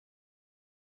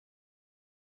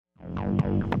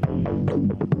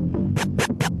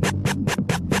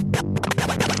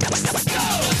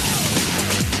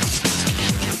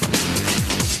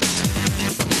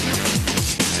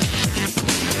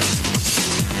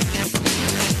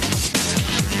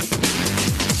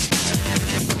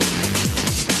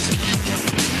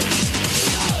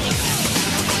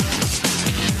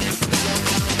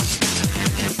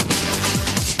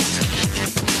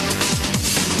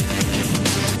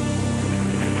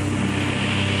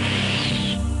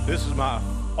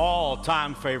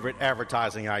All-time favorite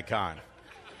advertising icon.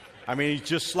 I mean, he's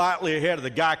just slightly ahead of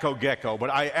the Geico Gecko, but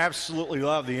I absolutely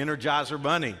love the Energizer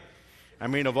Bunny. I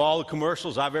mean, of all the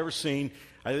commercials I've ever seen,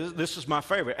 this is my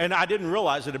favorite. And I didn't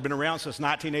realize it had been around since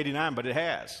 1989, but it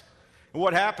has. And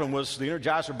what happened was the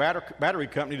Energizer battery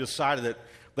company decided that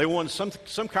they wanted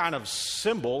some kind of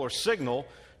symbol or signal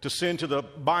to send to the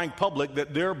buying public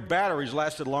that their batteries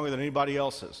lasted longer than anybody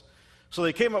else's. So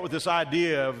they came up with this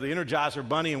idea of the Energizer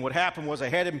Bunny, and what happened was they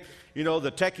had him, the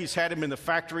techies had him in the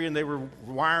factory, and they were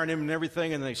wiring him and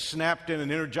everything, and they snapped in an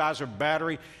Energizer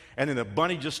battery, and then the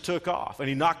bunny just took off. And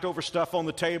he knocked over stuff on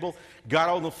the table, got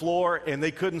on the floor, and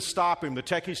they couldn't stop him. The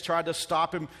techies tried to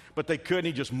stop him, but they couldn't.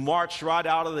 He just marched right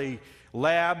out of the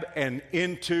lab and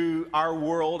into our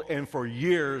world, and for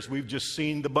years we've just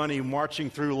seen the bunny marching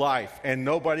through life, and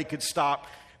nobody could stop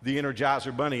the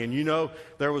Energizer Bunny. And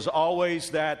there was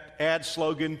always that ad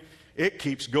slogan, it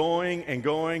keeps going and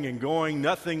going and going.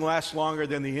 Nothing lasts longer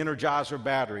than the Energizer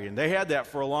battery. And they had that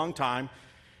for a long time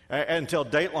until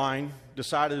Dateline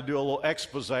decided to do a little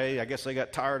expose. I guess they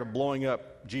got tired of blowing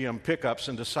up GM pickups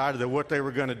and decided that what they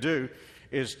were going to do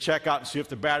is check out and see if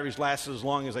the batteries lasted as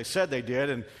long as they said they did.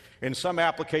 And in some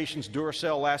applications,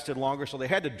 Duracell lasted longer, so they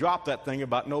had to drop that thing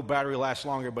about no battery lasts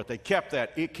longer, but they kept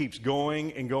that. It keeps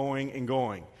going and going and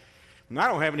going. And I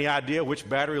don't have any idea which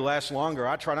battery lasts longer.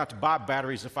 I try not to buy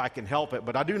batteries if I can help it,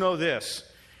 but I do know this.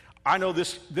 I know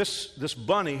this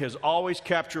bunny has always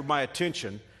captured my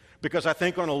attention because I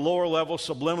think on a lower level,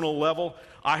 subliminal level,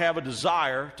 I have a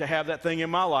desire to have that thing in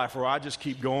my life where I just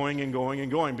keep going and going and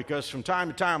going, because from time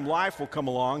to time life will come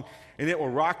along and it will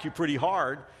rock you pretty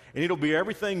hard, and it'll be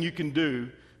everything you can do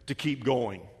to keep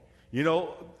going.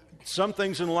 Some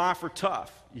things in life are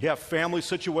tough. You have family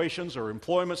situations or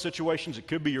employment situations. It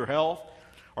could be your health,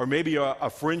 or maybe a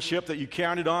friendship that you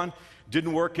counted on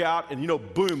didn't work out, and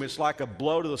boom, it's like a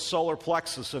blow to the solar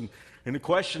plexus. And the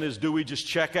question is, do we just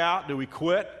check out? Do we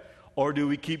quit? Or do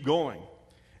we keep going?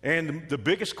 And the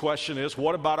biggest question is,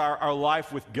 what about our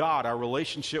life with God, our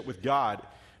relationship with God?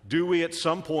 Do we at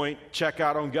some point check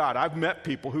out on God? I've met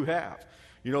people who have.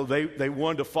 They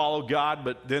wanted to follow God,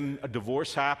 but then a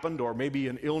divorce happened, or maybe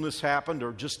an illness happened,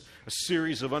 or just a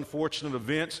series of unfortunate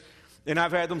events. And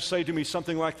I've had them say to me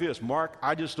something like this: Mark,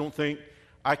 I just don't think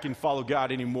I can follow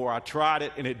God anymore. I tried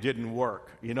it and it didn't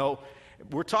work.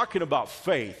 We're talking about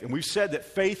faith, and we've said that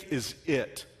faith is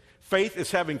it. Faith is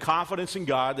having confidence in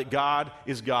God, that God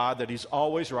is God, that He's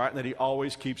always right, and that He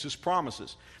always keeps His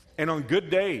promises. And on good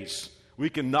days,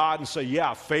 we can nod and say,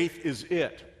 yeah, faith is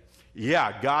it.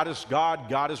 Yeah, God is God,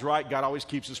 God is right, God always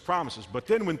keeps His promises. But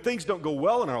then when things don't go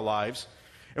well in our lives,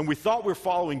 and we thought we're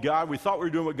following God, we thought we were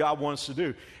doing what God wants to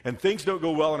do, and things don't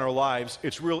go well in our lives,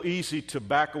 it's real easy to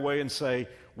back away and say,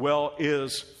 well,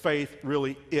 is faith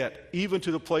really it? Even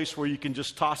to the place where you can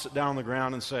just toss it down on the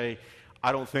ground and say,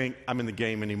 I don't think I'm in the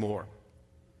game anymore.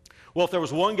 Well, if there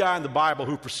was one guy in the Bible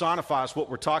who personifies what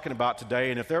we're talking about today,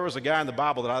 and if there was a guy in the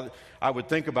Bible that I would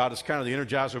think about as kind of the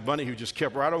Energizer Bunny who just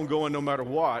kept right on going no matter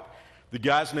what, the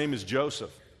guy's name is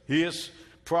Joseph. He is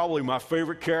probably my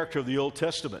favorite character of the Old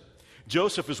Testament.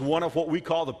 Joseph is one of what we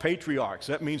call the patriarchs.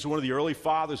 That means one of the early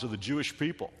fathers of the Jewish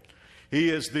people. He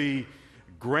is the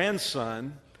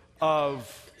grandson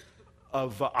of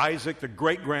Isaac, the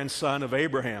great-grandson of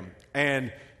Abraham.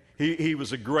 And he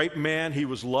was a great man. He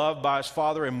was loved by his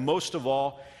father. And most of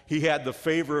all, he had the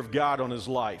favor of God on his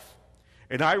life.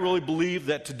 And I really believe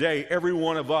that today, every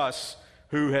one of us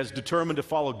who has determined to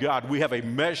follow God, we have a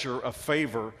measure of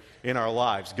favor in our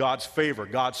lives. God's favor,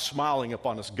 God's smiling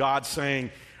upon us, God saying,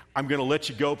 I'm going to let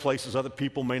you go places other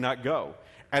people may not go.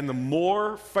 And the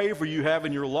more favor you have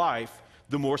in your life,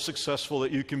 the more successful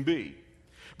that you can be.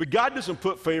 But God doesn't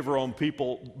put favor on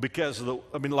people because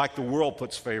like the world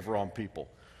puts favor on people.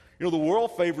 The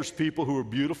world favors people who are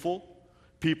beautiful,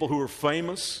 people who are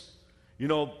famous.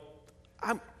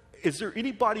 Is there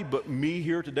anybody but me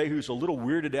here today who's a little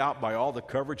weirded out by all the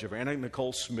coverage of Anna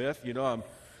Nicole Smith?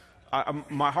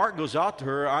 My heart goes out to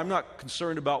her. I'm not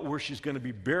concerned about where she's going to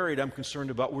be buried. I'm concerned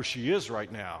about where she is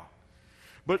right now.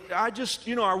 But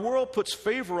our world puts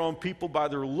favor on people by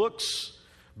their looks,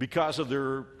 because of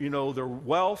their, their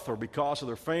wealth or because of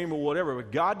their fame or whatever.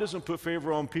 But God doesn't put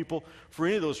favor on people for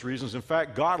any of those reasons. In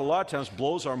fact, God a lot of times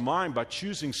blows our mind by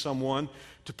choosing someone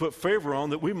to put favor on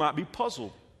that we might be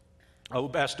puzzled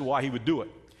as to why he would do it.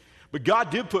 But God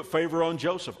did put favor on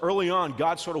Joseph. Early on,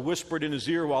 God sort of whispered in his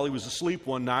ear while he was asleep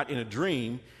one night in a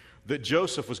dream that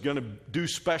Joseph was going to do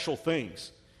special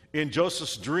things. In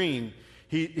Joseph's dream,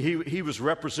 he was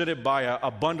represented by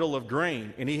a bundle of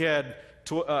grain, and he had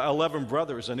 11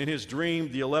 brothers. And in his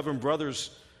dream, the 11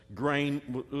 brothers' grain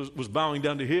was bowing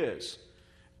down to his.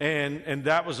 And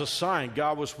that was a sign.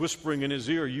 God was whispering in his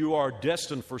ear, you are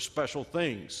destined for special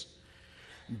things.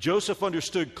 Joseph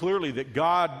understood clearly that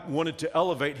God wanted to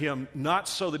elevate him, not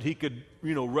so that he could,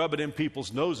 rub it in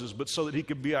people's noses, but so that he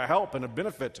could be a help and a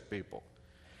benefit to people.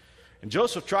 And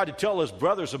Joseph tried to tell his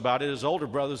brothers about it, his older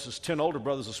brothers, his 10 older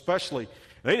brothers especially.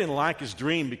 They didn't like his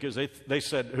dream because they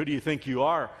said, who do you think you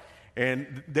are?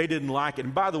 And they didn't like it.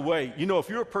 And by the way, if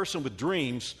you're a person with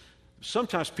dreams,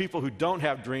 sometimes people who don't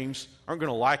have dreams aren't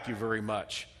going to like you very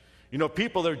much.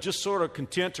 People that are just sort of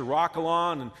content to rock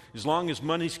along, and as long as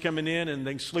money's coming in and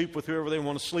they can sleep with whoever they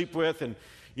want to sleep with, and,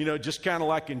 just kind of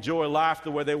like enjoy life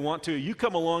the way they want to. You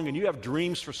come along and you have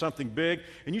dreams for something big,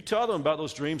 and you tell them about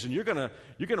those dreams, and you're going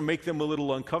to make them a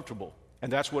little uncomfortable.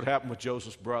 And that's what happened with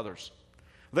Joseph's brothers.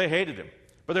 They hated him.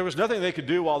 But there was nothing they could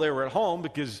do while they were at home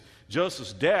because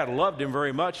Joseph's dad loved him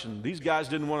very much, and these guys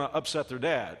didn't want to upset their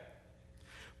dad.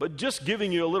 But just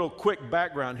giving you a little quick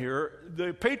background here,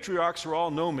 the patriarchs were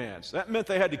all nomads. That meant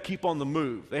they had to keep on the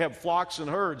move. They had flocks and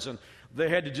herds, and they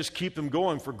had to just keep them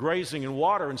going for grazing and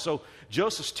water. And so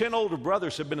Joseph's 10 older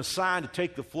brothers had been assigned to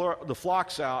take the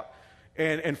flocks out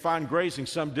and find grazing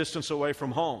some distance away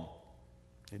from home.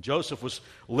 And Joseph was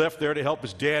left there to help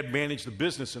his dad manage the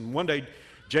business. And one day,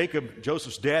 Jacob,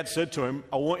 Joseph's dad, said to him,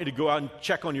 I want you to go out and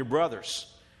check on your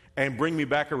brothers and bring me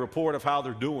back a report of how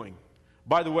they're doing.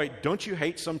 By the way, don't you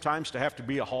hate sometimes to have to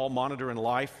be a hall monitor in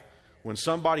life when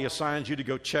somebody assigns you to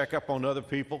go check up on other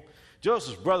people?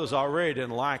 Joseph's brothers already didn't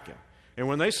like him. And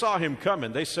when they saw him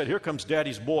coming, they said, here comes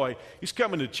Daddy's boy. He's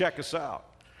coming to check us out.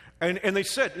 And they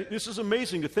said, this is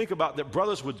amazing to think about that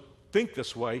brothers would think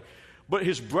this way. But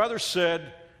his brothers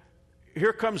said,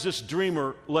 here comes this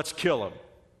dreamer, let's kill him.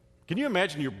 Can you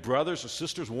imagine your brothers or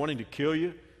sisters wanting to kill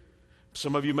you?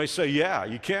 Some of you may say, yeah,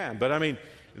 you can. But I mean,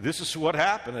 this is what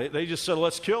happened. They just said,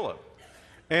 let's kill him.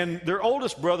 And their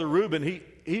oldest brother, Reuben,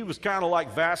 he was kind of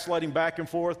like vacillating back and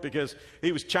forth because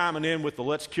he was chiming in with the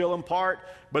let's kill him part.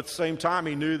 But at the same time,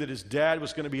 he knew that his dad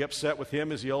was going to be upset with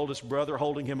him as the oldest brother,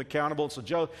 holding him accountable. And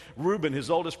so Reuben, his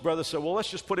oldest brother, said, well, let's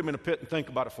just put him in a pit and think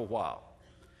about it for a while.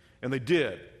 And they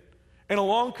did. And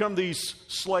along come these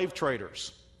slave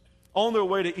traders on their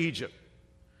way to Egypt.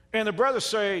 And the brothers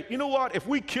say, you know what? If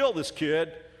we kill this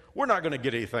kid, we're not going to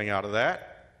get anything out of that.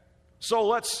 So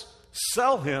let's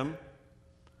sell him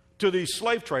to these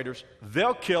slave traders.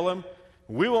 They'll kill him.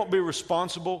 We won't be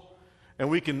responsible, and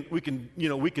we can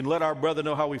let our brother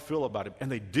know how we feel about him.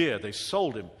 And they did. They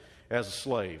sold him as a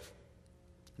slave.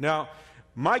 Now,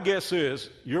 my guess is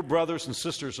your brothers and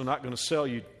sisters are not going to sell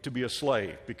you to be a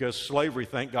slave because slavery,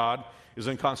 thank God, is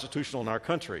unconstitutional in our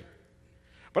country.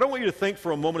 But I want you to think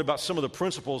for a moment about some of the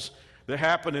principles that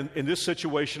happen in this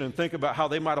situation and think about how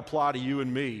they might apply to you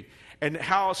and me, and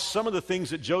how some of the things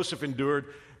that Joseph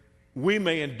endured, we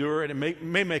may endure, and it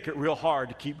may make it real hard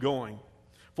to keep going.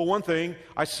 For one thing,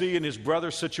 I see in his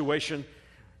brother's situation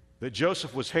that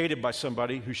Joseph was hated by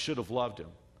somebody who should have loved him.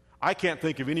 I can't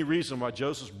think of any reason why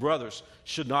Joseph's brothers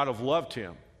should not have loved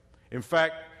him. In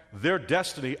fact, their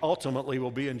destiny ultimately will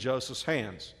be in Joseph's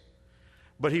hands.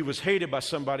 But he was hated by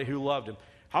somebody who loved him.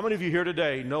 How many of you here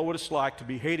today know what it's like to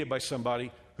be hated by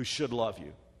somebody who should love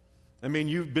you? I mean,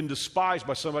 you've been despised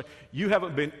by somebody. You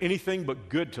haven't been anything but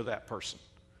good to that person.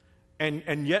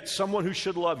 And yet someone who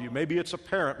should love you, maybe it's a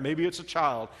parent, maybe it's a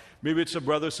child, maybe it's a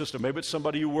brother or sister, maybe it's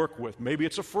somebody you work with, maybe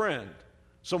it's a friend,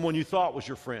 someone you thought was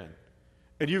your friend.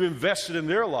 And you've invested in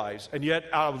their lives, and yet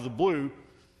out of the blue,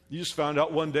 you just found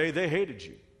out one day they hated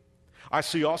you. I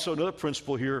see also another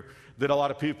principle here that a lot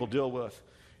of people deal with.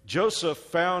 Joseph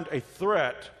found a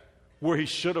threat where he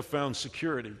should have found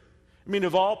security. I mean,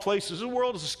 of all places, the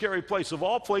world is a scary place. Of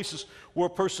all places where a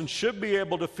person should be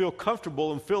able to feel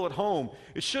comfortable and feel at home,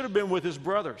 it should have been with his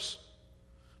brothers.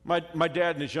 My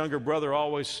dad and his younger brother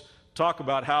always talk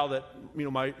about how that,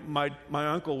 my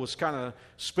uncle was kind of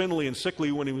spindly and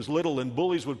sickly when he was little, and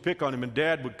bullies would pick on him, and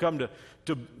Dad would come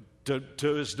to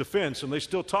his defense. And they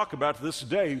still talk about it to this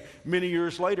day, many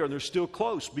years later, and they're still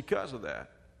close because of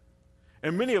that.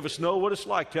 And many of us know what it's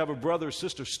like to have a brother or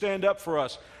sister stand up for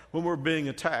us when we're being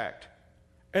attacked.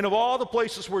 And of all the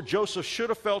places where Joseph should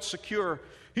have felt secure,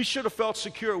 he should have felt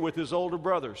secure with his older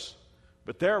brothers.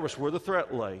 But there was where the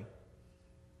threat lay.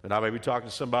 And I may be talking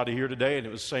to somebody here today, and it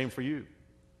was the same for you.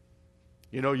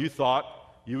 You know, you thought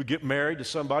you would get married to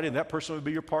somebody, and that person would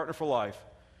be your partner for life.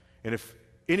 And if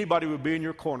anybody would be in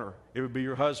your corner, it would be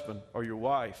your husband or your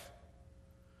wife.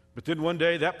 But then one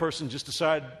day, that person just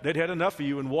decided they'd had enough of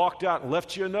you and walked out and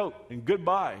left you a note and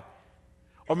goodbye.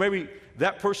 Or maybe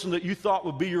that person that you thought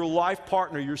would be your life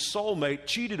partner, your soulmate,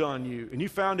 cheated on you, and you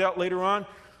found out later on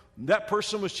that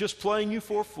person was just playing you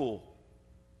for a fool.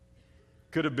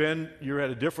 Could have been you're at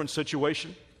a different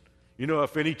situation. You know,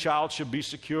 if any child should be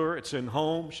secure, it's in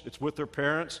homes, it's with their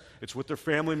parents, it's with their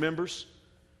family members.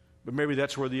 But maybe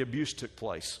that's where the abuse took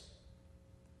place.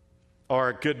 Or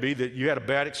it could be that you had a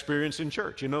bad experience in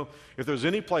church. You know, if there's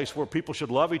any place where people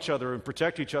should love each other and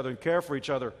protect each other and care for each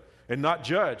other and not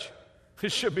judge,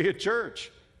 it should be a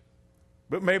church.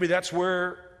 But maybe that's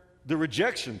where the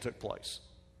rejection took place.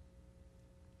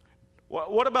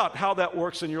 What about how that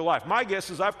works in your life? My guess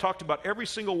is I've talked about every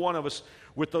single one of us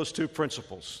with those two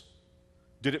principles.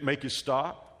 Did it make you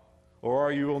stop? Or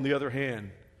are you, on the other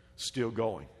hand, still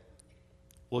going?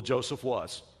 Well, Joseph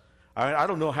was. I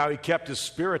don't know how he kept his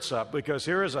spirits up, because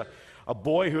here is a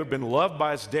boy who had been loved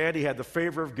by his dad. He had the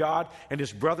favor of God, and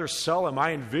his brothers sell him.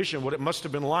 I envision what it must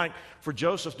have been like for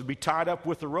Joseph to be tied up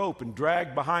with a rope and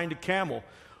dragged behind a camel.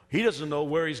 He doesn't know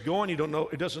where he's going. He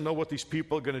doesn't know what these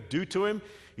people are going to do to him.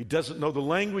 He doesn't know the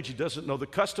language. He doesn't know the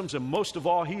customs. And most of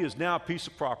all, he is now a piece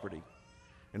of property.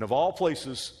 And of all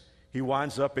places, he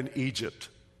winds up in Egypt.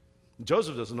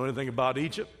 Joseph doesn't know anything about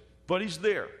Egypt, but he's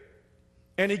there.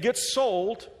 And he gets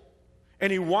sold,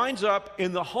 and he winds up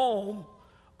in the home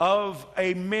of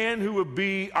a man who would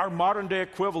be our modern-day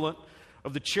equivalent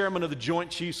of the chairman of the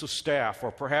Joint Chiefs of Staff,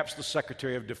 or perhaps the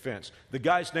Secretary of Defense. The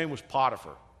guy's name was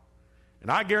Potiphar. And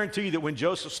I guarantee you that when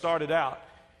Joseph started out,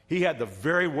 he had the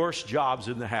very worst jobs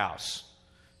in the house.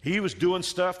 He was doing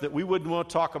stuff that we wouldn't want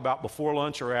to talk about before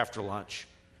lunch or after lunch.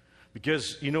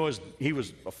 Because, you know, he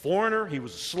was a foreigner, he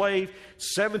was a slave,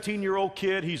 17-year-old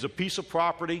kid, he's a piece of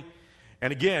property.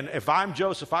 And again, if I'm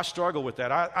Joseph, I struggle with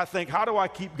that. I think, how do I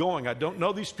keep going? I don't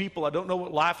know these people. I don't know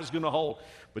what life is going to hold.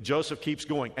 But Joseph keeps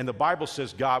going. And the Bible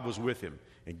says God was with him.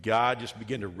 And God just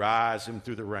began to rise him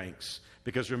through the ranks.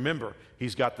 Because remember,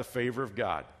 he's got the favor of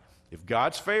God. If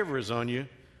God's favor is on you,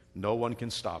 no one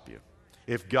can stop you.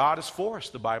 If God is for us,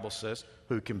 the Bible says,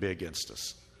 who can be against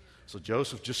us? So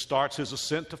Joseph just starts his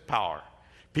ascent of power.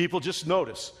 People just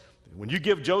notice, when you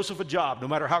give Joseph a job, no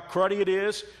matter how cruddy it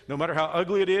is, no matter how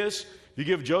ugly it is, you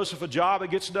give Joseph a job,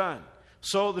 it gets done.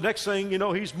 So the next thing, you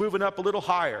know, he's moving up a little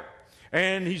higher.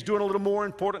 And he's doing a little more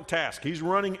important task. He's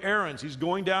running errands. He's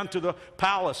going down to the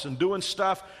palace and doing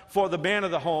stuff for the man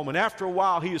of the home. And after a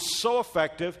while, he is so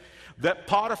effective that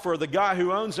Potiphar, the guy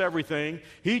who owns everything,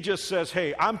 he just says,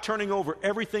 hey, I'm turning over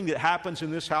everything that happens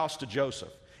in this house to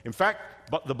Joseph. In fact,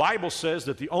 but the Bible says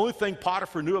that the only thing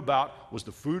Potiphar knew about was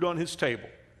the food on his table.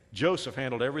 Joseph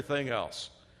handled everything else.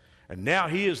 And now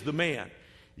he is the man.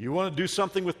 You want to do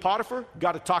something with Potiphar?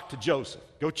 Got to talk to Joseph.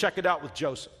 Go check it out with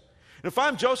Joseph. And if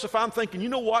I'm Joseph, I'm thinking, you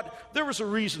know what? There was a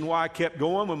reason why I kept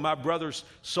going when my brothers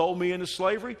sold me into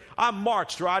slavery. I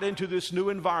marched right into this new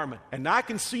environment. And I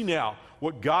can see now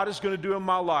what God is going to do in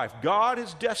my life. God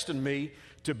has destined me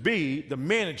to be the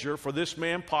manager for this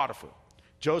man Potiphar.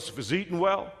 Joseph is eating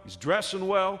well. He's dressing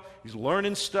well. He's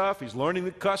learning stuff. He's learning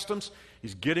the customs.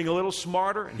 He's getting a little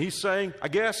smarter. And he's saying, I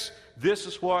guess this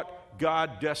is what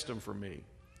God destined for me.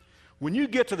 When you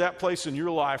get to that place in your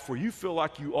life where you feel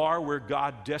like you are where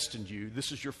God destined you,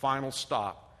 this is your final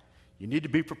stop. You need to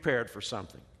be prepared for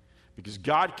something, because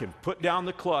God can put down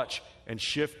the clutch and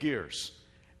shift gears.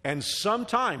 And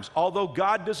sometimes, although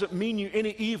God doesn't mean you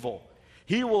any evil,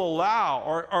 He will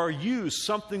allow or use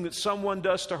something that someone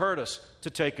does to hurt us to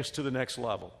take us to the next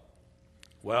level.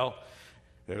 Well,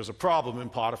 there's a problem in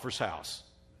Potiphar's house.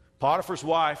 Potiphar's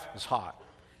wife is hot.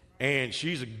 And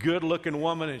she's a good-looking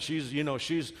woman, and she's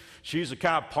a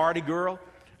kind of party girl.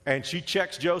 And she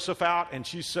checks Joseph out, and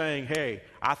she's saying, hey,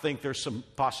 I think there's some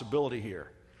possibility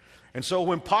here. And so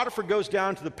when Potiphar goes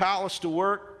down to the palace to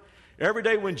work, every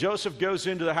day when Joseph goes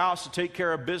into the house to take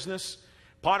care of business,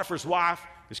 Potiphar's wife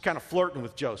is kind of flirting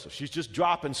with Joseph. She's just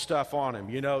dropping stuff on him,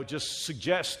 just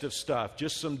suggestive stuff,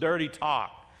 just some dirty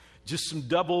talk, just some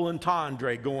double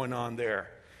entendre going on there.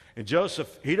 And Joseph,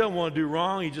 he doesn't want to do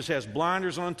wrong. He just has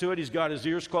blinders onto it. He's got his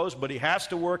ears closed, but he has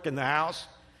to work in the house.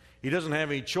 He doesn't have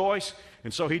any choice.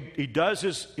 And so he does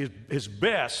his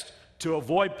best to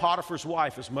avoid Potiphar's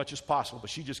wife as much as possible. But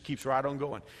she just keeps right on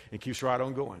going and keeps right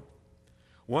on going.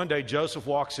 One day, Joseph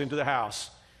walks into the house.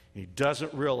 And he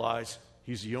doesn't realize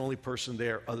he's the only person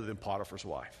there other than Potiphar's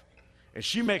wife. And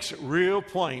she makes it real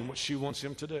plain what she wants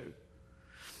him to do.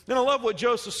 Then I love what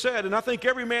Joseph said, and I think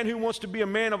every man who wants to be a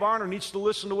man of honor needs to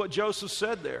listen to what Joseph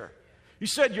said there. He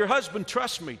said, your husband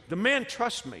trusts me. The man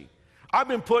trusts me. I've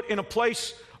been put in a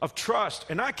place of trust,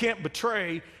 and I can't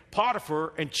betray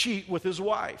Potiphar and cheat with his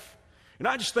wife. And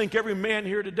I just think every man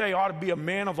here today ought to be a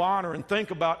man of honor and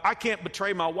think about, I can't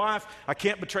betray my wife, I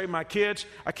can't betray my kids,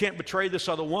 I can't betray this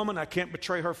other woman, I can't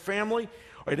betray her family.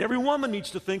 And every woman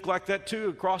needs to think like that too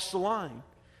across the line.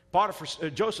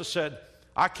 Joseph said,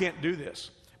 I can't do this.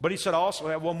 But he said, I also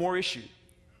have one more issue.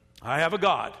 I have a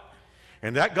God.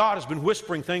 And that God has been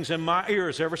whispering things in my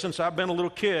ears ever since I've been a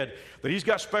little kid, that he's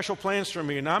got special plans for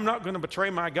me, and I'm not going to betray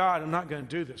my God. I'm not going to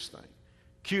do this thing.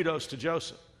 Kudos to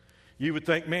Joseph. You would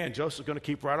think, man, Joseph's going to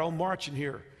keep right on marching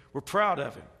here. We're proud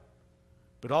of him.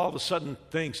 But all of a sudden,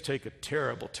 things take a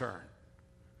terrible turn.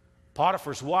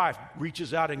 Potiphar's wife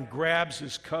reaches out and grabs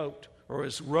his coat or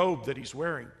his robe that he's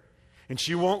wearing, and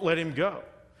she won't let him go.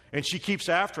 And she keeps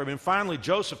after him. And finally,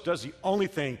 Joseph does the only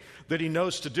thing that he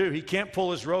knows to do. He can't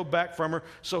pull his robe back from her,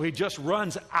 so he just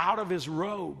runs out of his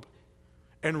robe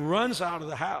and runs out of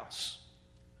the house.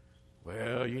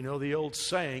 Well, you know the old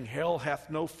saying, hell hath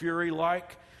no fury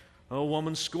like a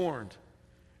woman scorned.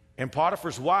 And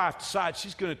Potiphar's wife decides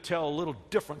she's going to tell a little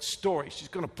different story. She's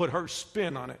going to put her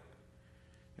spin on it.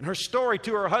 And her story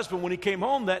to her husband when he came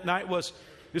home that night was,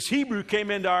 this Hebrew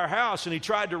came into our house and he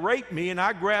tried to rape me, and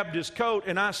I grabbed his coat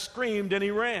and I screamed and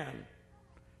he ran.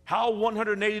 How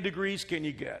 180 degrees can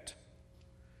you get?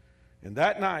 And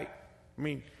that night,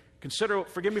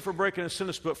 forgive me for breaking a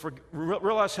sentence, but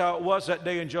realize how it was that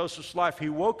day in Joseph's life. He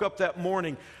woke up that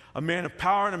morning a man of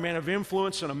power and a man of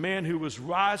influence and a man who was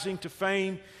rising to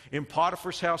fame in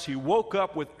Potiphar's house. He woke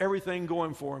up with everything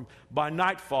going for him. By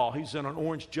nightfall, he's in an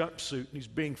orange jumpsuit and he's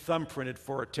being thumbprinted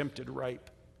for attempted rape.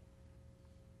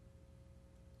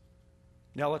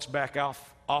 Now let's back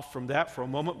off from that for a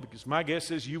moment, because my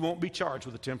guess is you won't be charged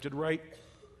with attempted rape.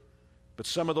 But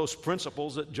some of those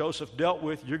principles that Joseph dealt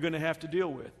with, you're going to have to deal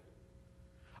with.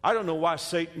 I don't know why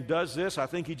Satan does this. I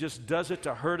think he just does it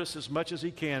to hurt us as much as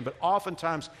he can. But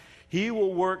oftentimes, he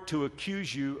will work to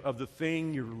accuse you of the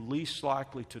thing you're least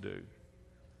likely to do.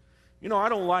 You know, I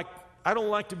don't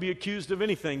like to be accused of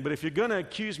anything, but if you're going to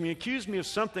accuse me of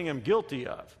something I'm guilty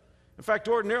of. In fact,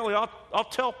 ordinarily, I'll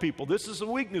tell people, this is a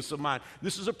weakness of mine.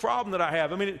 This is a problem that I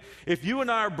have. If you and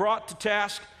I are brought to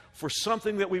task for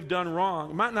something that we've done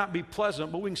wrong, it might not be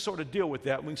pleasant, but we can sort of deal with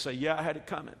that. We can say, yeah, I had it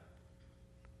coming.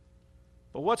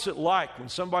 But what's it like when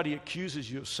somebody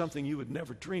accuses you of something you would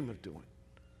never dream of doing?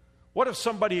 What if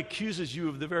somebody accuses you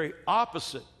of the very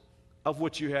opposite of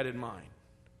what you had in mind?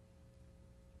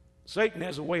 Satan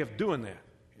has a way of doing that,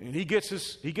 and he gets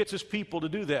his people to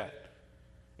do that.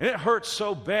 And it hurts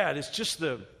so bad. It's just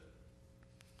the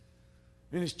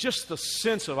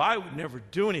sense of, I would never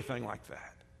do anything like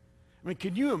that.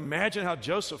 Can you imagine how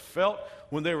Joseph felt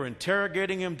when they were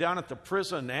interrogating him down at the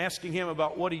prison and asking him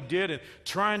about what he did and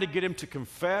trying to get him to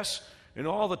confess, and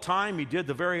all the time he did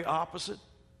the very opposite?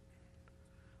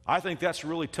 I think that's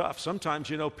really tough.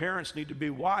 Sometimes, parents need to be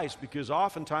wise, because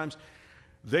oftentimes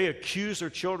they accuse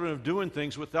their children of doing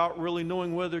things without really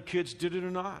knowing whether their kids did it or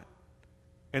not.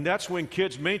 And that's when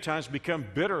kids many times become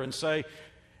bitter and say,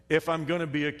 if I'm going to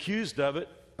be accused of it,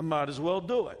 I might as well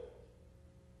do it.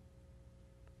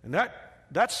 And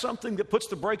that's something that puts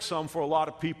the brakes on for a lot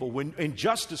of people. When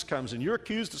injustice comes and you're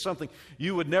accused of something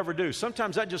you would never do,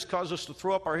 sometimes that just causes us to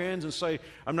throw up our hands and say,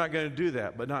 I'm not going to do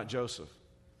that, but not Joseph.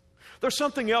 There's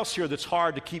something else here that's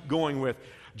hard to keep going with.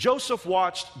 Joseph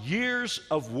watched years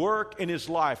of work in his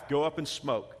life go up in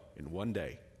smoke in one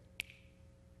day.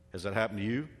 Has that happened to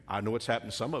you? I know it's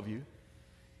happened to some of you.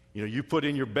 You put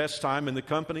in your best time in the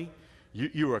company.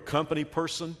 You were a company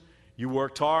person. You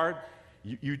worked hard.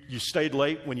 You stayed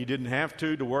late when you didn't have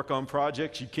to work on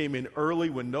projects. You came in early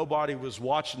when nobody was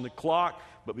watching the clock,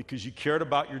 but because you cared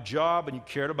about your job and you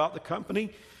cared about the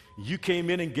company, you came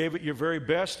in and gave it your very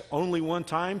best. Only one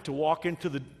time to walk into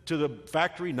the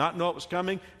factory, not know it was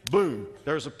coming. Boom,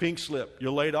 there's a pink slip.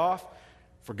 You're laid off.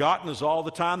 Forgotten is all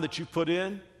the time that you put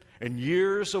in. And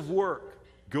years of work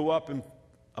go up in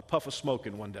a puff of smoke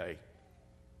in one day.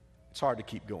 It's hard to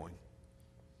keep going.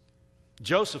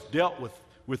 Joseph dealt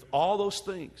with all those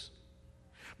things.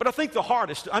 But I think the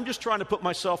hardest, I'm just trying to put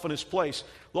myself in his place,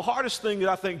 the hardest thing that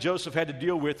I think Joseph had to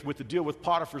deal with the deal with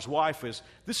Potiphar's wife is,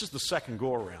 this is the second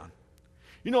go-around.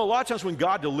 A lot of times when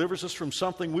God delivers us from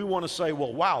something, we want to say,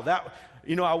 well, wow,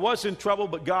 I was in trouble,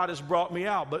 but God has brought me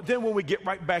out. But then when we get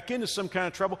right back into some kind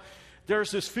of trouble,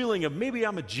 there's this feeling of maybe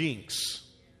I'm a jinx.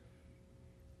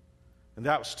 And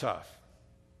that was tough.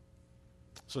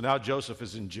 So now Joseph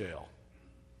is in jail.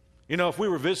 You know, if we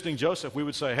were visiting Joseph, we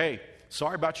would say, hey,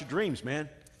 sorry about your dreams, man.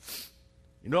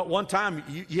 You know, at one time,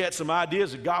 you had some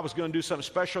ideas that God was going to do something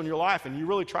special in your life, and you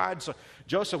really tried. So,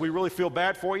 Joseph, we really feel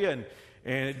bad for you, and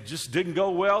it just didn't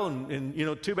go well, and you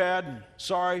know, too bad, and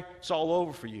sorry, it's all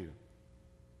over for you.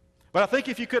 But I think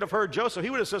if you could have heard Joseph, he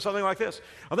would have said something like this.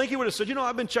 I think he would have said, you know,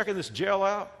 I've been checking this jail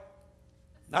out.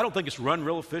 I don't think it's run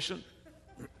real efficient.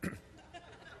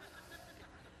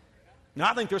 Now,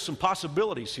 I think there's some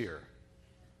possibilities here.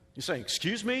 You're saying,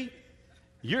 excuse me?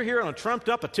 You're here on a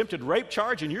trumped-up attempted rape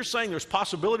charge, and you're saying there's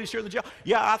possibilities here in the jail?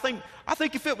 Yeah, I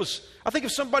think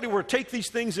if somebody were to take these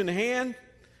things in hand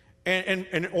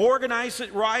and organize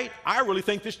it right, I really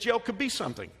think this jail could be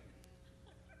something.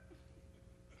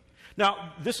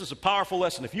 Now, this is a powerful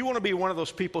lesson. If you want to be one of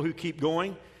those people who keep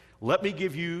going, let me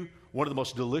give you one of the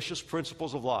most delicious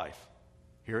principles of life.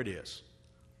 Here it is.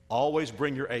 Always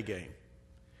bring your A game.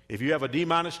 If you have a D-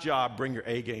 job, bring your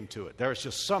A game to it. There's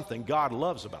just something God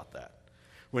loves about that.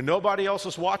 When nobody else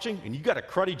is watching and you got a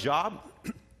cruddy job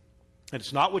and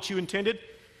it's not what you intended,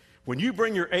 when you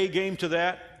bring your A game to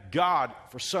that, God,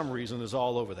 for some reason, is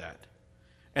all over that.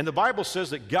 And the Bible says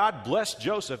that God blessed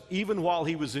Joseph even while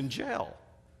he was in jail.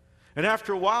 And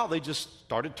after a while, they just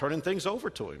started turning things over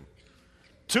to him.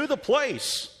 To the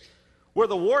place where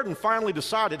the warden finally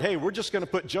decided, hey, we're just going to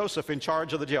put Joseph in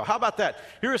charge of the jail. How about that?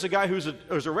 Here's a guy who's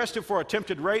arrested for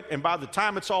attempted rape, and by the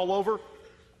time it's all over,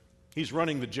 he's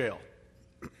running the jail.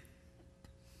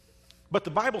 But the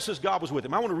Bible says God was with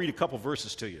him. I want to read a couple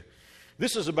verses to you.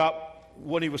 This is about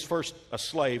when he was first a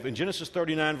slave. In Genesis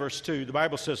 39, verse 2, the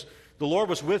Bible says, the Lord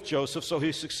was with Joseph, so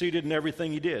he succeeded in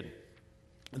everything he did.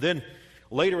 Then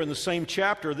later in the same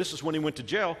chapter, this is when he went to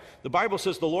jail, the Bible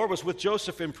says the Lord was with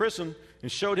Joseph in prison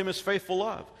and showed him his faithful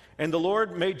love. And the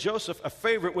Lord made Joseph a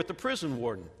favorite with the prison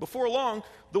warden. Before long,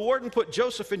 the warden put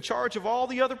Joseph in charge of all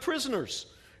the other prisoners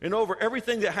and over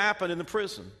everything that happened in the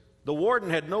prison. The warden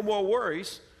had no more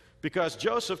worries because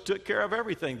Joseph took care of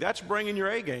everything. That's bringing your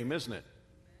A game, isn't it?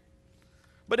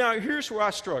 But now here's where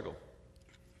I struggle.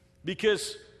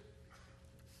 Because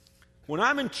when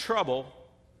I'm in trouble,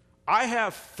 I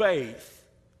have faith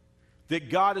that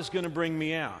God is going to bring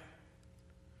me out.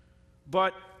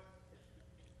 But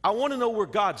I want to know where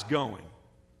God's going.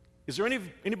 Is there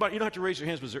anybody, you don't have to raise your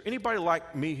hands, but is there anybody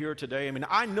like me here today? I mean,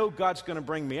 I know God's going to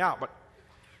bring me out, but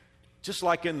just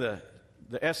like in the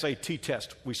SAT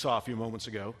test we saw a few moments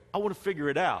ago, I want to figure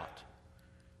it out.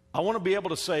 I want to be able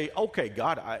to say, okay,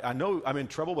 God, I know I'm in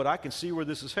trouble, but I can see where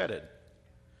this is headed.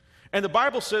 And the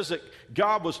Bible says that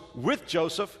God was with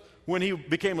Joseph when he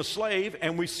became a slave,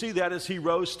 and we see that as he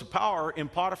rose to power in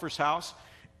Potiphar's house.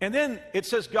 And then it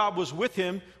says God was with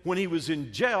him when he was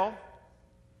in jail.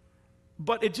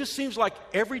 But it just seems like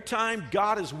every time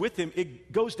God is with him,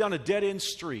 it goes down a dead-end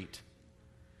street.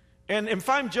 And if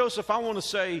I'm Joseph, I want to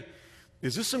say,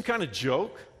 is this some kind of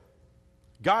joke?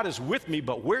 God is with me,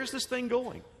 but where's this thing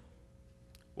going?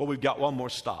 Well, we've got one more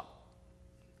stop.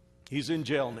 He's in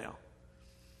jail now.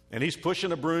 And he's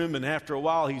pushing a broom, and after a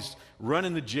while, he's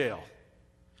running the jail.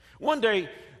 One day,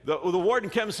 the warden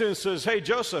comes in and says, hey,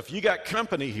 Joseph, you got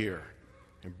company here.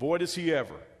 And boy, does he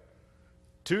ever.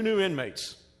 2 new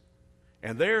inmates.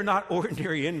 And they're not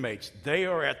ordinary inmates. They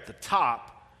are at the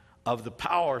top of the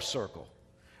power circle.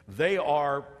 They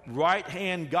are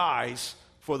right-hand guys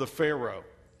for the Pharaoh.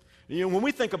 You know, when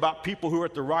we think about people who are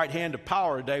at the right hand of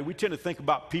power today, we tend to think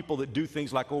about people that do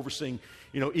things like overseeing,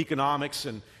 economics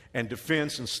and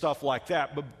defense and stuff like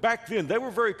that. But back then, they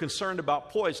were very concerned about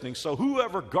poisoning. So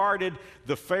whoever guarded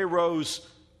the Pharaoh's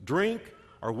drink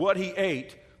or what he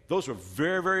ate, those were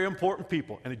very, very important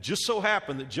people. And it just so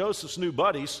happened that Joseph's new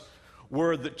buddies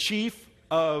were the chief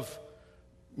of,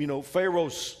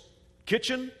 Pharaoh's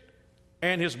kitchen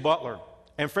and his butler.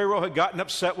 And Pharaoh had gotten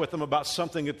upset with them about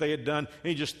something that they had done, and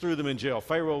he just threw them in jail.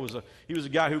 Pharaoh was a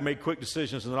guy who made quick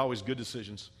decisions and not always good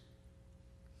decisions.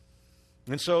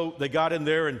 And so they got in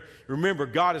there, and remember,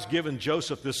 God has given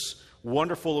Joseph this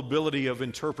wonderful ability of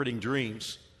interpreting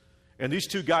dreams. And these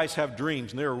 2 guys have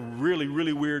dreams, and they're really,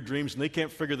 really weird dreams, and they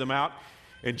can't figure them out.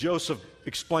 And Joseph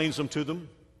explains them to them.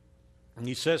 And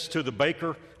he says to the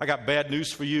baker, I got bad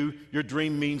news for you. Your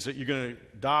dream means that you're going to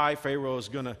die. Pharaoh is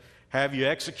going to have you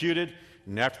executed.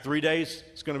 And after 3 days,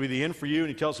 it's going to be the end for you. And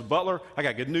he tells the butler, I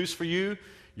got good news for you.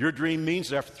 Your dream means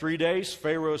that after 3 days,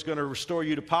 Pharaoh is going to restore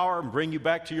you to power and bring you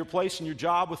back to your place and your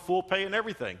job with full pay and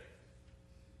everything.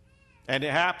 And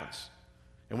it happens.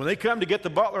 And when they come to get the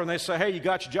butler and they say, hey, you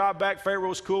got your job back,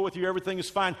 Pharaoh's cool with you, everything is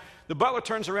fine, the butler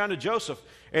turns around to Joseph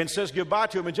and says goodbye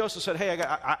to him. And Joseph said, hey,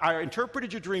 I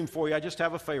interpreted your dream for you. I just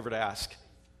have a favor to ask.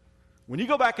 When you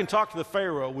go back and talk to the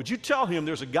Pharaoh, would you tell him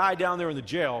there's a guy down there in the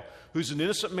jail who's an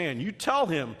innocent man? You tell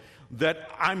him that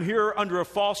I'm here under a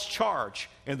false charge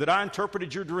and that I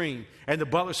interpreted your dream. And the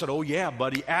butler said, oh, yeah,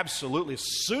 buddy, absolutely.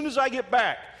 As soon as I get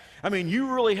back, I mean,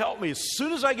 you really helped me. As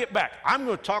soon as I get back, I'm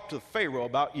going to talk to Pharaoh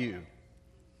about you.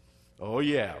 Oh,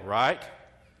 yeah, right?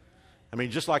 I mean,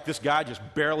 just like this guy just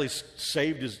barely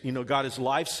saved his, got his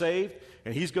life saved,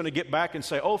 and he's going to get back and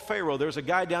say, oh, Pharaoh, there's a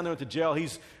guy down there at the jail. He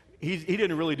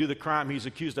didn't really do the crime he's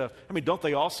accused of. I mean, don't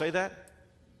they all say that?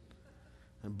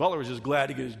 And Butler was just glad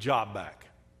to get his job back.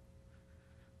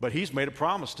 But he's made a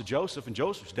promise to Joseph, and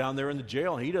Joseph's down there in the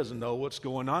jail, and he doesn't know what's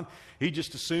going on. He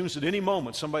just assumes at any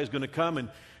moment somebody's going to come and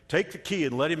take the key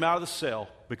and let him out of the cell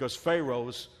because Pharaoh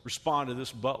has responded to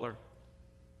this butler.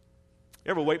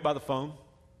 You ever wait by the phone?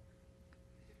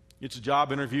 It's a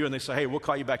job interview, and they say, hey, we'll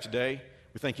call you back today.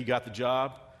 We think you got the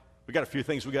job. We got a few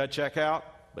things we got to check out,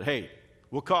 but hey,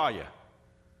 we'll call you.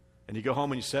 And you go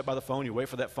home and you sit by the phone, you wait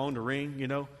for that phone to ring,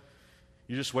 You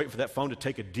just wait for that phone to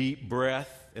take a deep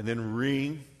breath and then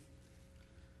ring.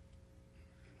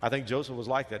 I think Joseph was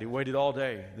like that. He waited all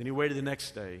day. Then he waited the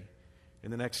next day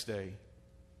and the next day. And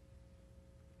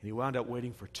he wound up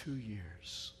waiting for 2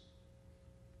 years.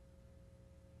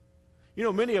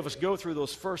 Many of us go through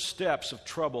those first steps of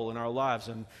trouble in our lives,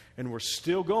 and we're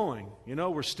still going.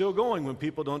 We're still going when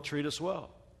people don't treat us well.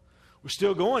 We're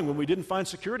still going when we didn't find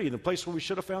security in the place where we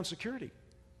should have found security.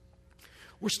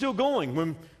 We're still going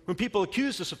when people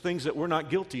accuse us of things that we're not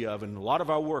guilty of, and a lot of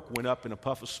our work went up in a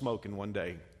puff of smoke in one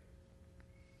day.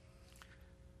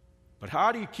 But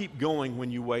how do you keep going when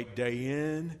you wait day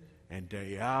in and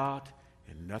day out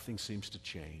and nothing seems to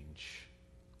change?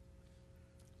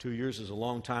 2 years is a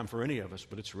long time for any of us,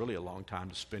 but it's really a long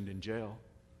time to spend in jail.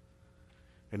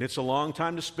 And it's a long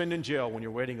time to spend in jail when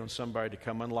you're waiting on somebody to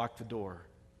come unlock the door.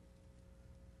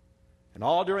 And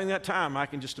all during that time, I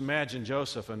can just imagine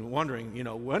Joseph and wondering,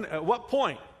 at what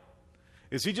point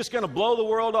is he just going to blow the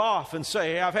world off and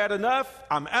say, hey, I've had enough,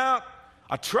 I'm out,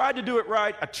 I tried to do it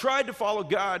right, I tried to follow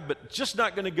God, but just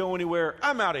not going to go anywhere,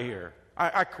 I'm out of here,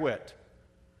 I quit.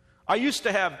 I used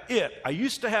to have I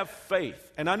used to have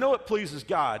faith, and I know it pleases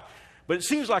God, but it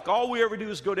seems like all we ever do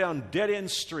is go down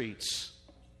dead-end streets.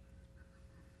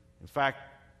 In fact,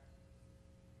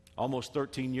 almost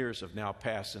 13 years have now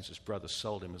passed since his brother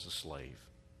sold him as a slave.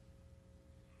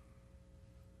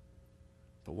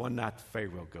 But one night,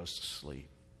 Pharaoh goes to sleep,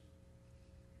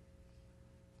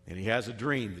 and he has a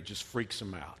dream that just freaks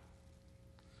him out.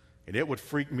 And it would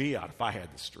freak me out if I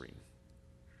had this dream.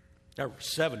 There were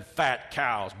 7 fat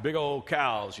cows, big old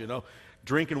cows,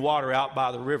 drinking water out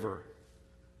by the river.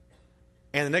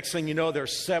 And the next thing you know,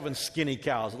 there's 7 skinny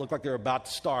cows that look like they're about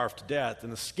to starve to death.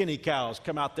 And the skinny cows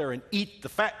come out there and eat the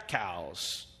fat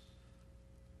cows.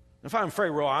 If I'm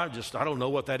Pharaoh, I don't know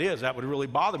what that is. That would really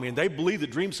bother me. And they believe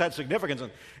that dreams had significance.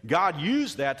 And God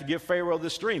used that to give Pharaoh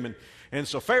this dream. And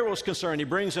so Pharaoh's concerned. He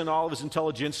brings in all of his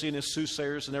intelligentsia and his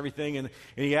soothsayers and everything. And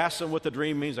he asks them what the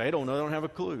dream means. They don't know. They don't have a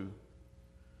clue.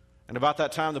 And about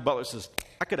that time, the butler says,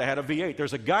 I could have had a V8.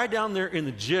 There's a guy down there in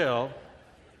the jail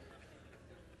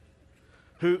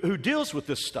who deals with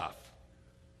this stuff.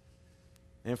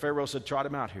 And Pharaoh said, trot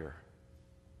him out here.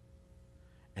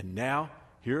 And now,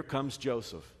 here comes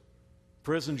Joseph.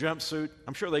 Prison jumpsuit.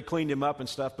 I'm sure they cleaned him up and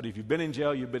stuff, but if you've been in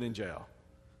jail, you've been in jail.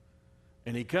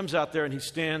 And he comes out there and he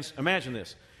stands. Imagine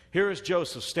this. Here is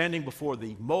Joseph standing before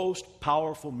the most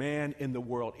powerful man in the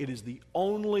world. It is the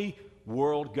only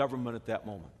world government at that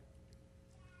moment.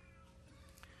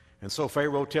 And so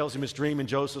Pharaoh tells him his dream, and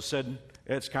Joseph said,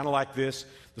 it's kind of like this.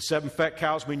 The 7 fat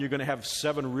cows mean you're going to have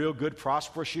 7 real good,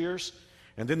 prosperous years.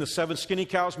 And then the 7 skinny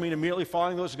cows mean immediately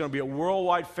following those is going to be a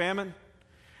worldwide famine.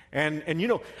 And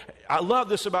I love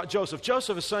this about Joseph.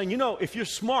 Joseph is saying, if you're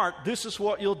smart, this is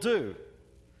what you'll do.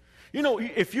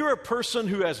 If you're a person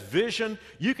who has vision,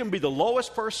 you can be the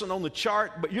lowest person on the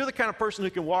chart, but you're the kind of person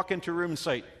who can walk into a room and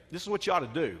say, this is what you ought to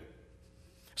do.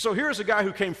 So here's a guy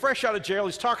who came fresh out of jail.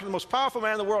 He's talking to the most powerful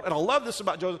man in the world. And I love this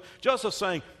about Joseph. Joseph's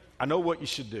saying, I know what you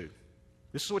should do.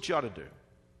 This is what you ought to do.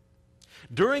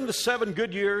 During the 7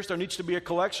 good years, there needs to be a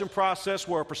collection process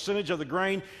where a percentage of the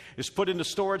grain is put into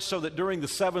storage so that during the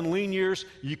 7 lean years,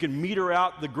 you can meter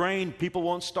out the grain. People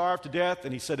won't starve to death.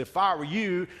 And he said, if I were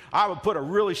you, I would put a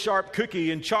really sharp cookie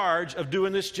in charge of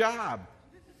doing this job.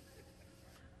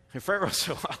 And Pharaoh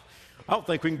said, I don't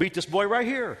think we can beat this boy right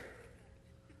here.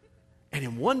 And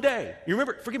in one day, you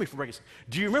remember, forgive me for breaking this.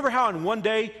 Do you remember how in one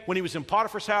day when he was in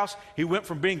Potiphar's house, he went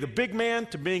from being the big man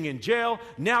to being in jail?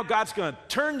 Now God's going to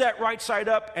turn that right side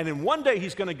up, and in one day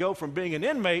he's going to go from being an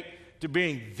inmate to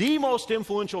being the most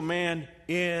influential man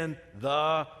in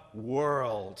the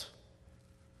world.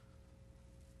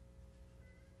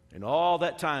 And all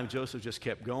that time, Joseph just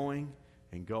kept going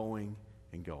and going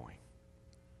and going.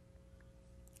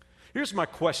 Here's my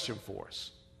question for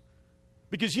us.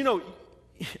 Because,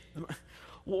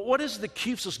 what is it that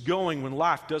keeps us going when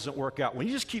life doesn't work out? When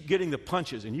you just keep getting the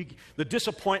punches and the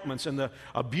disappointments and the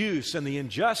abuse and the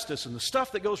injustice and the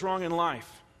stuff that goes wrong in life.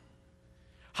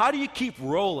 How do you keep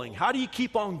rolling? How do you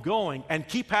keep on going and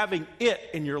keep having it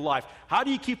in your life? How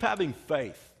do you keep having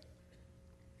faith?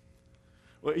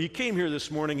 Well, you came here this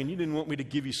morning and you didn't want me to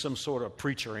give you some sort of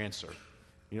preacher answer.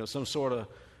 Some sort of,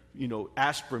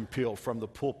 aspirin pill from the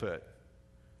pulpit.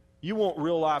 You want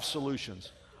real life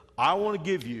solutions. I want to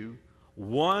give you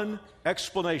one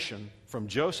explanation from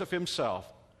Joseph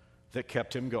himself that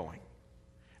kept him going.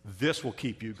 This will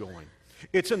keep you going.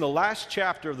 It's in the last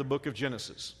chapter of the book of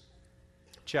Genesis,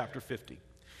 chapter 50.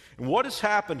 And what has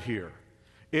happened here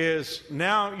is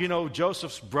now,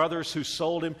 Joseph's brothers who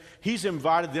sold him, he's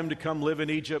invited them to come live in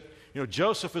Egypt.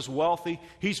 Joseph is wealthy.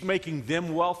 He's making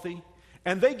them wealthy.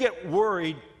 And they get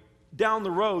worried down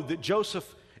the road that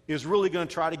Joseph is really going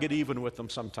to try to get even with them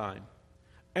sometime.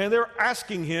 And they're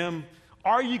asking him,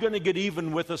 are you going to get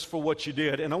even with us for what you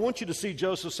did? And I want you to see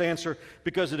Joseph's answer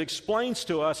because it explains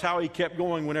to us how he kept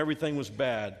going when everything was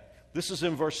bad. This is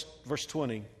in verse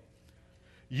 20.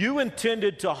 You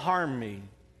intended to harm me,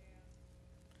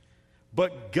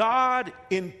 but God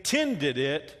intended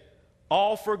it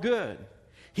all for good.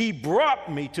 He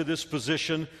brought me to this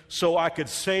position so I could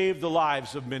save the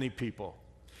lives of many people.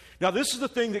 Now, this is the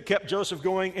thing that kept Joseph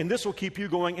going, and this will keep you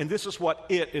going, and this is what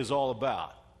it is all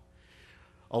about.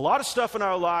 A lot of stuff in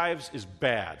our lives is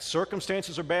bad.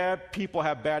 Circumstances are bad. People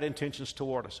have bad intentions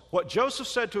toward us. What Joseph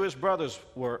said to his brothers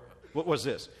what was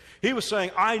this? He was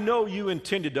saying, I know you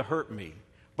intended to hurt me,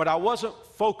 but I wasn't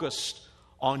focused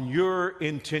on your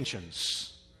intentions.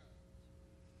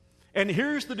 And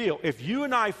here's the deal. If you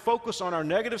and I focus on our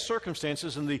negative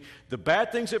circumstances and the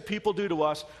bad things that people do to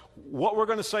us, what we're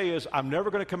going to say is, I'm never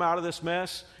going to come out of this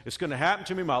mess. It's going to happen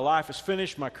to me. My life is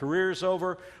finished. My career is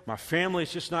over. My family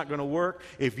is just not going to work.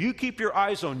 If you keep your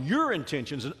eyes on your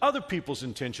intentions and other people's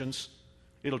intentions,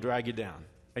 it'll drag you down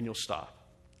and you'll stop.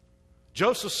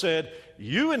 Joseph said,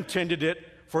 you intended it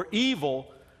for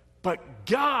evil, but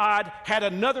God had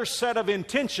another set of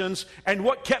intentions, and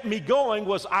what kept me going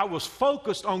was I was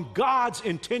focused on God's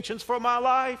intentions for my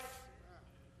life.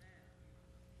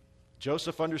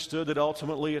 Joseph understood that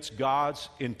ultimately it's God's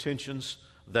intentions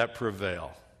that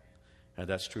prevail. And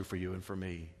that's true for you and for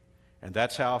me. And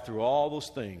that's how through all those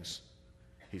things,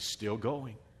 he's still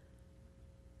going.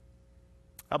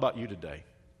 How about you today?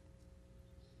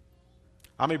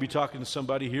 I may be talking to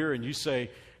somebody here and you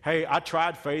say, hey, I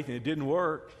tried faith and it didn't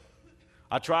work.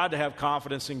 I tried to have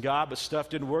confidence in God, but stuff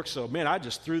didn't work. So, man, I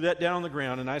just threw that down on the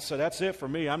ground and I said, that's it for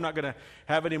me. I'm not going to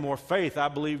have any more faith. I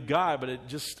believe God,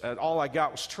 but all I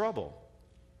got was trouble.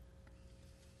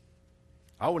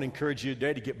 I would encourage you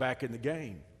today to get back in the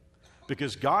game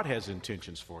because God has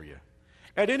intentions for you.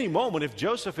 At any moment, if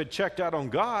Joseph had checked out on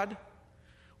God,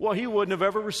 well, he wouldn't have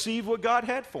ever received what God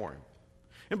had for him.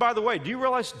 And by the way, do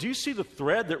you see the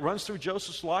thread that runs through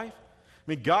Joseph's life? I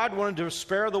mean, God wanted to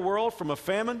spare the world from a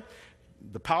famine.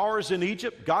 The power is in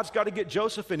Egypt. God's got to get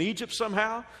Joseph in Egypt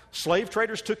somehow. Slave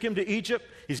traders took him to Egypt.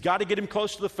 He's got to get him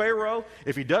close to the Pharaoh.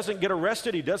 If he doesn't get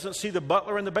arrested, he doesn't see the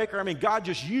butler and the baker. I mean, God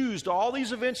just used all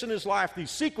these events in his life, these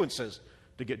sequences,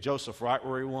 to get Joseph right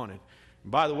where he wanted.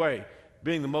 And by the way,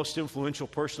 being the most influential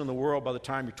person in the world by the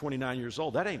time you're 29 years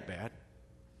old, that ain't bad.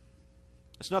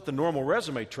 It's not the normal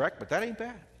resume trek, but that ain't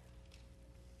bad.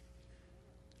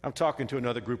 I'm talking to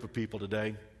another group of people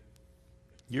today.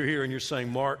 You're here and you're saying,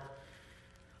 Mark,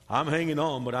 I'm hanging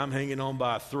on, but I'm hanging on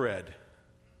by a thread.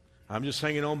 I'm just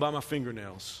hanging on by my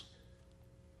fingernails.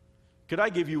 Could I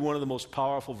give you one of the most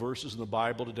powerful verses in the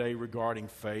Bible today regarding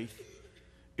faith?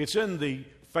 It's in the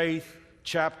faith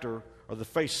chapter, or the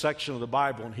faith section of the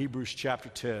Bible in Hebrews chapter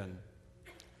 10.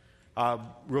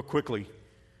 Real quickly,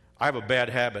 I have a bad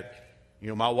habit.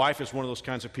 My wife is one of those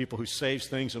kinds of people who saves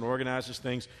things and organizes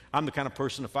things. I'm the kind of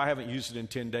person, if I haven't used it in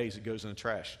 10 days, it goes in the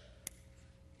trash.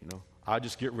 I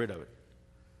just get rid of it.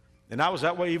 And I was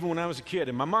that way even when I was a kid.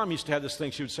 And my mom used to have this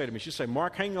thing she would say to me. She'd say,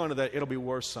 Mark, hang on to that. It'll be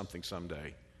worth something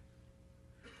someday.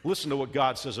 Listen to what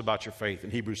God says about your faith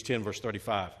in Hebrews 10, verse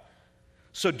 35.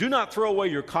 So do not throw away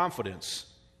your confidence.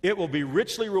 It will be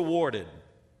richly rewarded.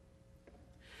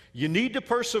 You need to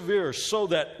persevere so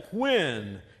that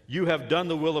when you have done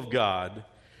the will of God,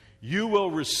 you will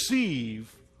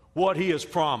receive what He has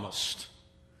promised.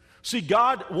 See,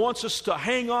 God wants us to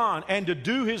hang on and to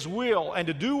do His will and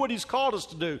to do what He's called us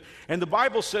to do. And the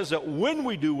Bible says that when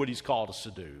we do what He's called us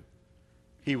to do,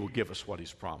 He will give us what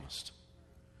He's promised.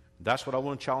 That's what I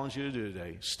want to challenge you to do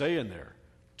today. Stay in there.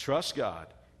 Trust God,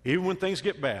 even when things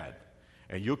get bad.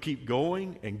 And you'll keep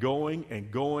going and going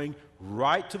and going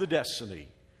right to the destiny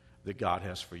that God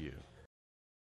has for you.